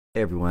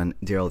Hey everyone,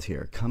 Daryl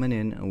here, coming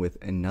in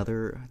with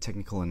another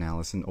technical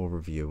analysis and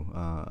overview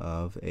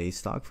of a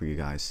stock for you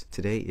guys.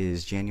 Today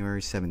is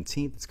January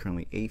 17th. It's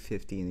currently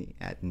 8:50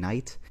 at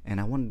night, and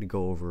I wanted to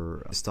go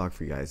over a stock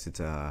for you guys. It's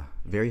a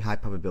very high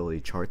probability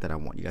chart that I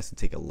want you guys to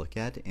take a look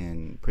at,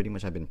 and pretty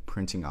much I've been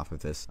printing off of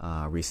this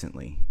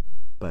recently.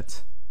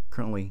 But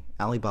currently,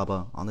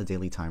 Alibaba on the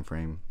daily time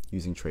frame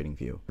using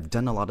TradingView. I've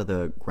done a lot of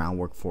the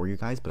groundwork for you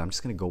guys, but I'm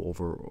just going to go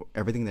over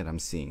everything that I'm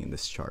seeing in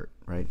this chart,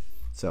 right?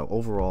 So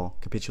overall,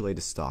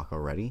 capitulated stock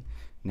already.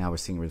 Now we're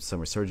seeing some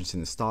resurgence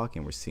in the stock,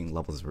 and we're seeing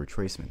levels of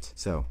retracement.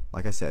 So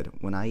like I said,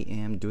 when I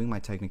am doing my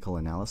technical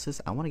analysis,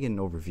 I want to get an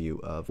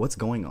overview of what's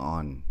going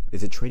on.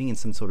 Is it trading in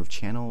some sort of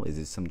channel? Is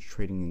it some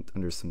trading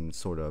under some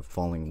sort of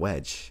falling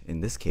wedge?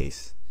 In this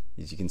case,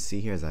 as you can see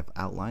here, as I've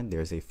outlined,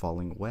 there's a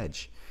falling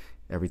wedge.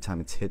 Every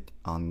time it's hit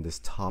on this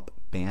top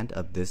band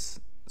of this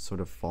sort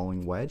of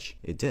falling wedge,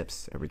 it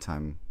dips. Every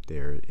time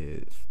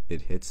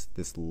it hits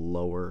this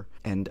lower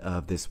end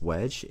of this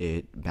wedge,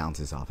 it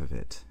bounces off of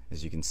it.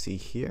 As you can see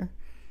here,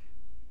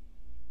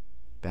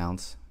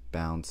 bounce,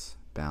 bounce,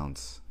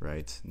 bounce.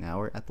 Right now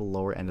we're at the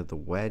lower end of the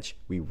wedge.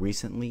 We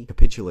recently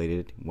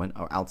capitulated, went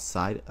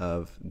outside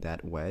of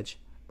that wedge,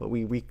 but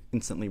we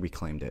instantly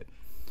reclaimed it.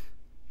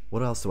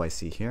 What else do I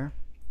see here?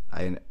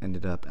 I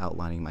ended up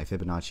outlining my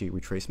Fibonacci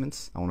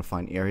retracements. I want to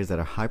find areas that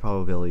are high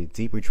probability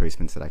deep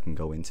retracements that I can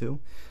go into.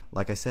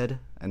 Like I said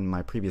in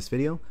my previous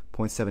video,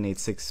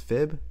 0.786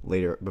 fib.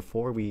 Later,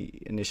 before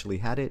we initially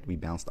had it, we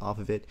bounced off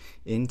of it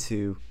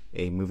into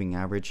a moving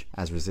average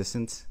as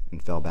resistance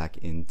and fell back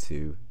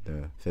into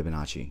the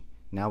Fibonacci.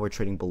 Now we're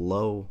trading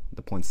below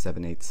the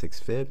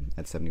 0.786 fib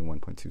at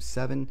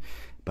 71.27,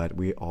 but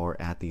we are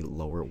at the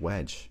lower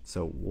wedge.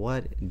 So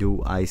what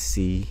do I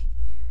see?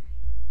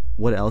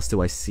 What else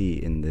do I see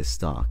in this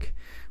stock?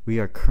 We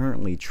are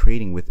currently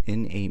trading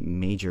within a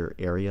major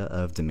area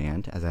of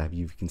demand, as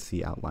you can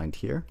see outlined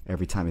here.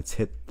 Every time it's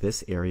hit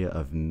this area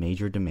of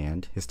major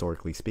demand,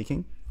 historically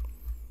speaking,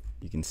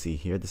 you can see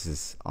here, this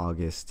is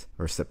August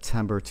or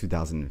September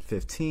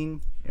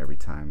 2015. Every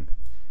time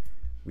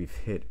we've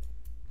hit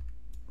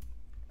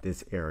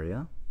this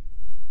area,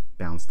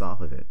 bounced off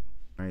of it,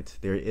 right?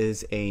 There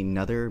is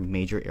another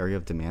major area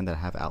of demand that I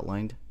have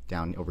outlined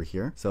down over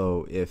here.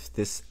 So if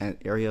this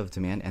area of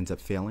demand ends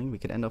up failing, we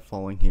could end up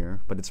falling here,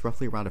 but it's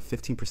roughly around a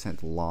 15%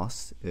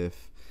 loss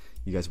if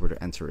you guys were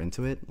to enter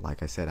into it.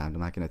 Like I said, I'm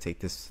not going to take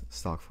this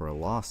stock for a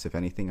loss. If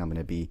anything, I'm going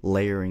to be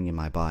layering in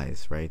my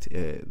buys, right?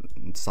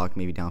 Stock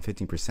may be down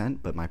 15%,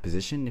 but my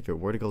position, if it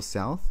were to go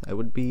south, I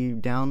would be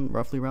down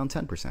roughly around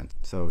 10%.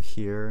 So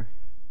here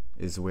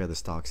is where the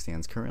stock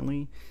stands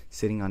currently,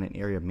 sitting on an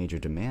area of major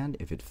demand.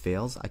 If it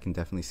fails, I can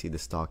definitely see the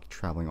stock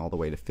traveling all the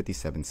way to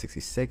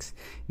 57.66,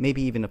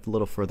 maybe even a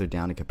little further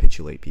down to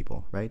capitulate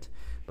people, right?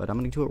 But I'm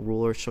going to do a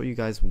ruler, show you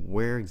guys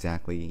where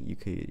exactly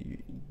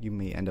you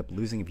may end up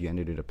losing if you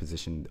entered a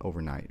position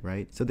overnight,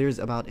 right? So there's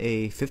about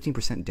a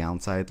 15%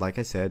 downside. Like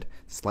I said,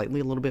 slightly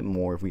a little bit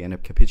more if we end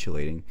up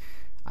capitulating.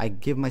 I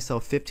give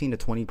myself 15 to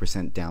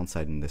 20%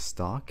 downside in this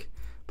stock.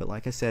 But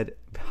like I said,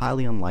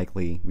 highly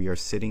unlikely. We are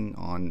sitting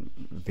on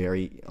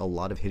a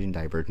lot of hidden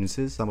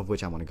divergences, some of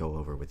which I want to go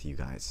over with you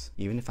guys.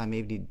 Even if I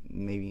maybe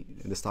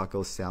the stock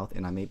goes south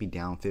and I may be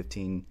down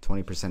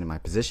 15-20% in my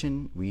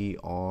position, we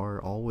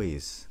are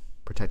always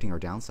protecting our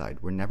downside.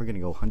 We're never going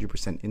to go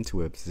 100%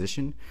 into a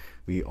position.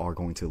 We are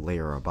going to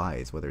layer our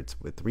buys, whether it's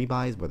with 3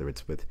 buys, whether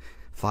it's with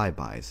 5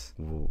 buys.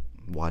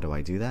 Why do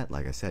I do that?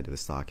 Like I said, if the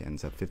stock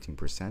ends up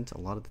 15%, a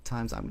lot of the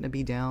times I'm going to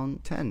be down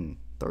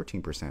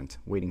 10-13%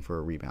 waiting for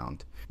a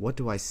rebound. What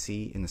do I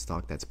see in the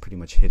stock that's pretty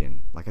much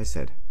hidden? Like I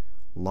said,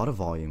 a lot of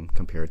volume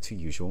compared to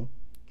usual,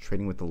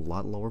 trading with a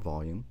lot lower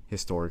volume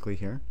historically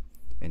here,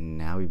 and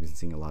now we've been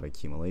seeing a lot of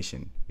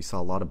accumulation. We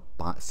saw a lot of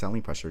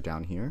selling pressure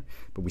down here,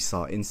 but we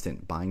saw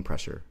instant buying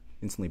pressure,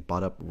 instantly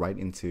bought up right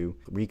into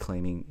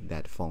reclaiming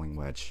that falling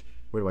wedge.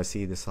 Where do I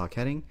see the stock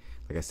heading?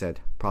 Like I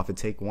said, profit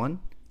take 1,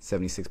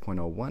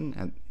 76.01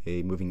 at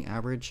a moving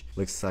average.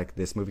 Looks like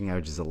this moving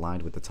average is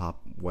aligned with the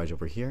top wedge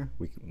over here,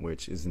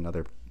 which is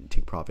another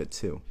take profit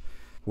too.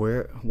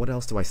 What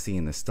else do I see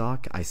in the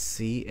stock? I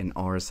see an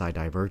RSI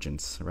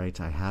divergence, right?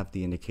 I have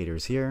the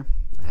indicators here.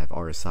 I have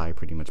RSI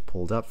pretty much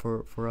pulled up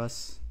for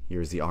us.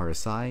 Here's the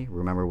RSI.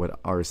 Remember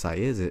what RSI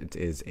is. It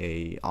is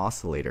a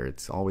oscillator.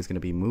 It's always going to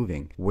be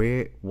moving.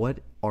 What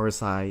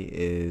RSI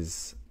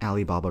is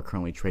Alibaba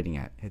currently trading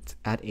at? It's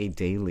at a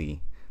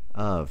daily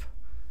of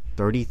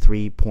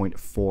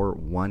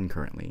 33.41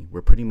 currently.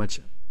 We're pretty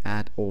much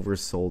at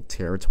oversold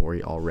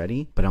territory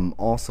already, but I'm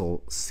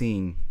also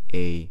seeing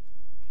a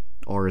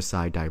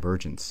RSI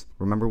divergence.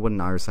 Remember what an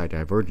RSI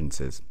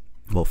divergence is?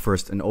 Well,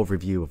 first, an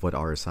overview of what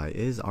RSI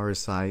is.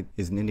 RSI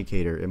is an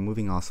indicator, a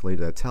moving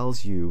oscillator that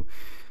tells you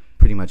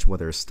pretty much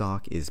whether a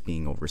stock is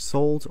being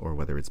oversold or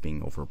whether it's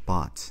being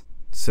overbought.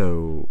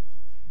 So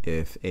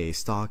if a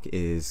stock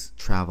is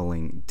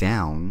traveling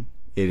down,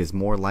 it is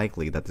more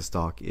likely that the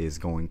stock is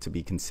going to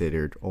be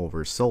considered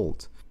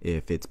oversold.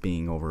 If it's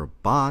being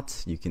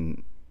overbought, you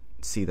can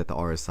see that the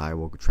RSI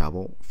will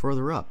travel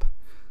further up.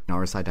 An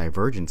RSI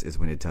divergence is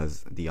when it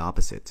does the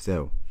opposite.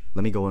 So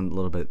let me go in a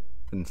little bit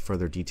in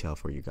further detail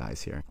for you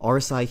guys here.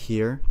 RSI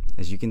here,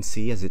 as you can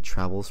see, as it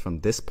travels from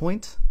this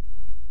point,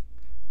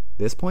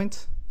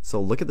 so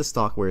look at the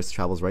stock where it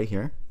travels right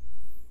here,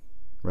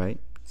 right?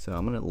 So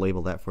I'm going to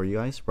label that for you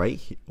guys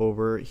right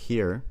over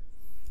here,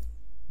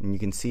 and you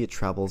can see it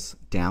travels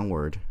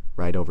downward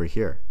right over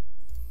here.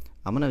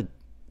 I'm going to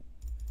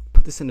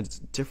put this in a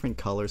different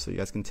color so you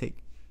guys can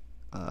take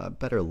a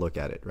better look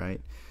at it,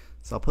 right?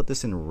 So I'll put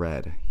this in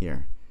red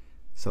here.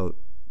 So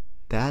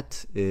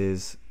that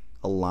is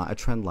a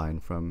trend line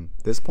from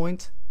this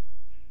point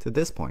to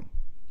this point.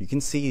 You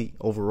can see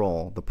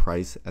overall the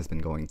price has been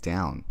going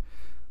down.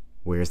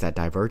 Where's that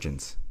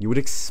divergence? You would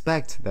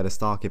expect that a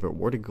stock, if it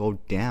were to go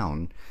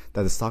down,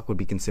 that the stock would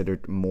be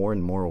considered more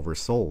and more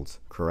oversold,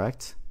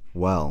 correct?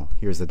 Well,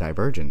 here's the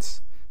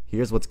divergence.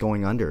 Here's what's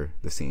going under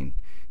the scene.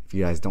 If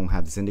you guys don't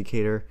have this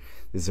indicator,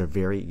 this is a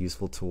very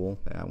useful tool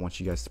that I want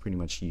you guys to pretty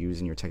much use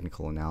in your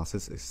technical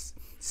analysis,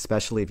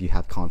 especially if you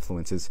have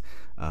confluences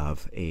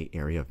of an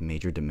area of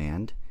major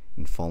demand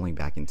and falling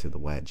back into the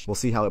wedge. We'll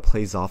see how it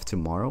plays off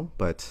tomorrow,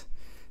 but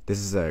this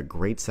is a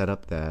great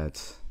setup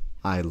that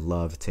I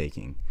love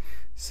taking.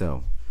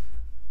 So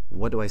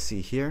what do I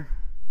see here?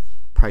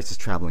 Price is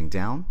traveling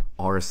down.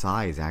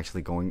 RSI is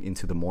actually going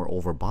into the more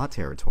overbought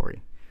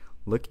territory.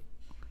 Look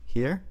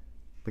here.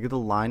 Look at the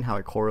line, how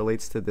it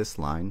correlates to this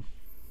line.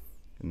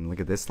 And look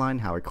at this line,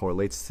 how it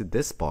correlates to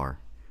this bar.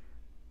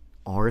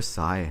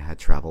 RSI had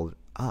traveled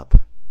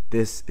up.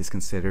 This is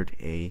considered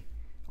a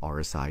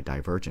RSI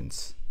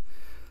divergence.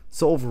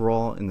 So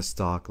overall in the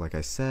stock, like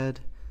I said,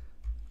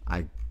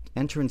 I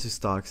enter into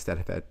stocks that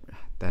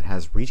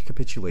has reached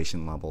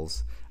capitulation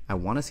levels. I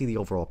want to see the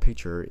overall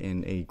picture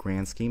in a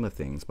grand scheme of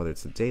things, whether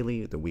it's the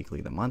daily, the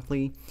weekly, the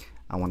monthly.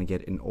 I want to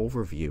get an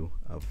overview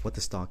of what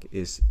the stock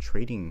is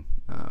trading,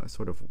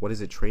 sort of what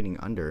is it trading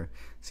under.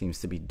 Seems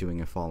to be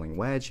doing a falling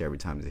wedge. Every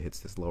time it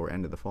hits this lower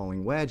end of the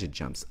falling wedge, it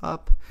jumps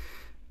up,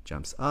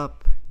 jumps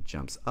up,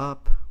 jumps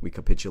up. We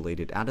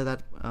capitulated out of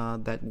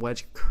that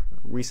wedge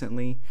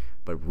recently,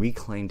 but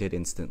reclaimed it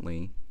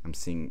instantly. I'm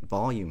seeing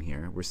volume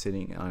here. We're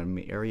sitting on an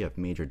area of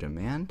major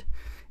demand,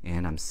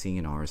 and I'm seeing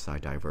an RSI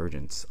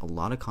divergence. A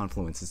lot of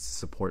confluences to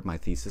support my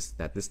thesis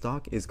that this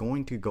stock is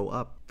going to go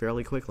up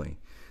fairly quickly.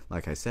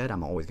 Like I said,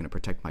 I'm always going to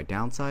protect my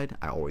downside.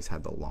 I always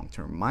had the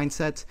long-term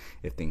mindset.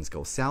 If things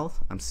go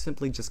south, I'm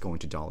simply just going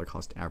to dollar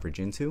cost average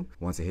into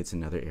once it hits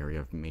another area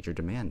of major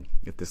demand.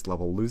 If this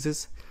level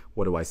loses,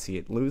 what do I see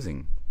it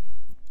losing?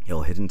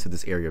 It'll hit into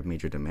this area of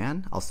major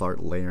demand. I'll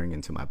start layering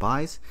into my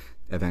buys.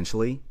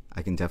 Eventually,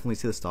 I can definitely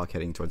see the stock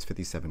heading towards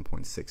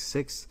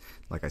 57.66.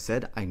 Like I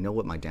said, I know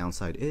what my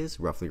downside is,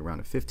 roughly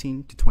around a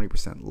 15 to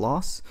 20%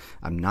 loss.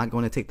 I'm not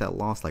going to take that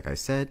loss, like I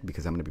said,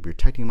 because I'm going to be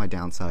protecting my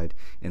downside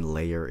and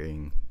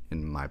layering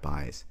in my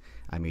buys.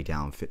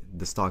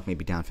 The stock may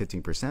be down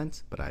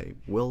 15%, but I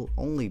will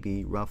only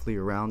be roughly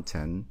around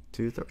 10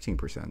 to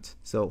 13%.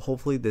 So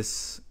hopefully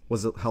this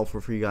was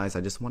helpful for you guys.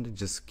 I just wanted to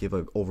just give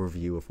an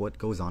overview of what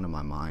goes on in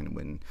my mind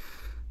when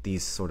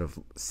these sort of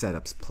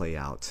setups play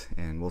out,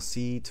 and we'll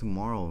see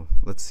tomorrow.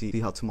 Let's see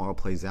how tomorrow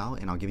plays out,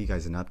 and I'll give you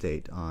guys an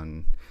update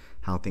on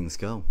how things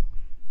go.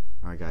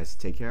 All right guys,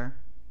 take care.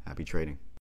 Happy trading.